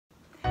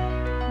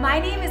My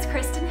name is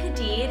Kristen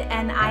Hadid,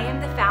 and I am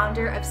the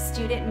founder of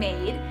Student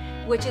Maid,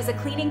 which is a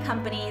cleaning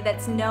company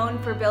that's known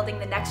for building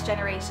the next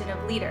generation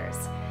of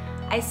leaders.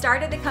 I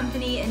started the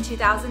company in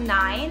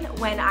 2009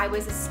 when I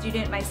was a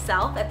student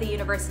myself at the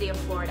University of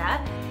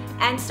Florida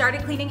and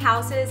started cleaning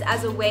houses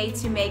as a way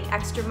to make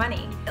extra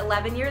money.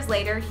 11 years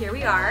later, here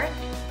we are.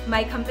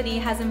 My company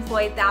has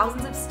employed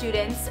thousands of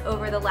students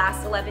over the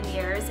last 11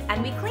 years,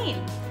 and we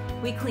clean.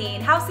 We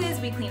clean houses,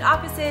 we clean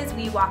offices,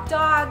 we walk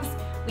dogs,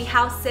 we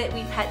house sit,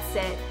 we pet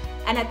sit,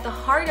 and at the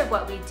heart of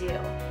what we do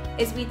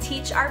is we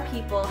teach our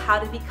people how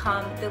to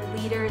become the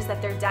leaders that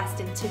they're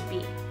destined to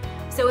be.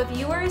 So if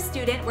you are a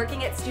student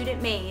working at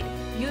Student Maid,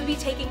 you would be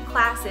taking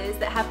classes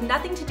that have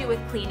nothing to do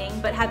with cleaning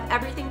but have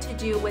everything to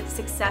do with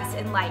success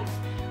in life,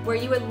 where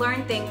you would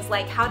learn things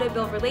like how to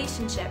build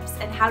relationships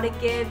and how to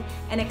give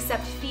and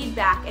accept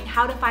feedback and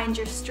how to find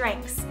your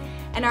strengths.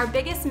 And our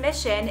biggest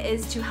mission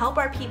is to help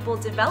our people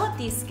develop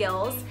these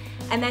skills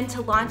and then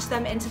to launch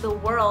them into the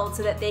world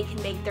so that they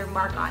can make their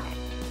mark on it.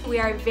 We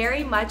are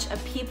very much a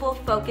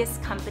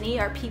people-focused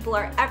company. Our people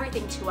are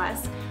everything to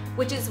us,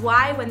 which is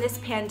why when this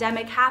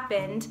pandemic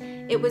happened,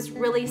 it was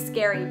really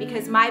scary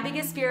because my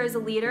biggest fear as a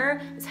leader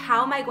is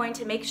how am I going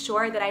to make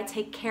sure that I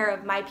take care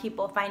of my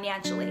people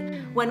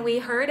financially. When we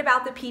heard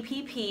about the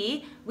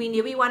PPP, we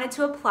knew we wanted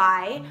to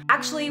apply.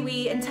 Actually,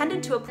 we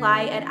intended to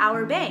apply at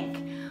our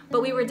bank,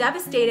 but we were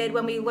devastated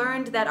when we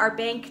learned that our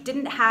bank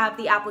didn't have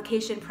the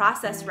application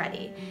process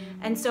ready.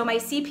 And so my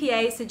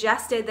CPA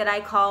suggested that I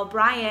call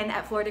Brian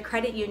at Florida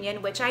Credit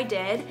Union, which I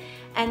did,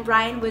 and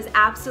Brian was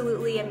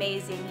absolutely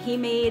amazing. He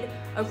made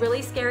a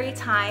really scary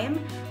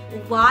time a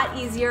lot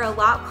easier, a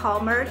lot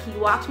calmer. He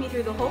walked me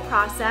through the whole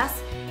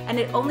process, and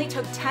it only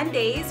took 10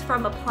 days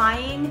from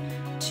applying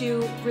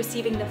to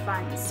receiving the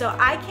funds. So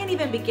I can't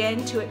even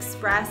begin to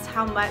express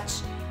how much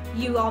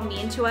you all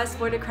mean to us,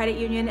 Florida Credit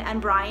Union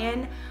and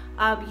Brian.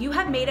 You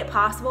have made it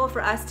possible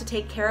for us to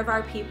take care of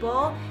our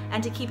people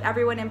and to keep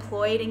everyone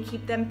employed and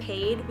keep them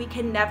paid. We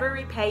can never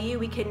repay you.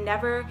 We can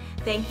never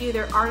thank you.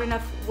 There aren't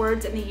enough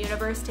words in the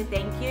universe to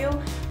thank you.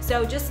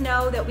 So just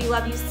know that we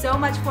love you so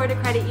much, Florida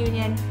Credit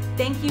Union.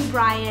 Thank you,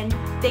 Brian.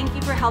 Thank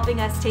you for helping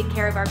us take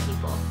care of our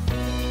people.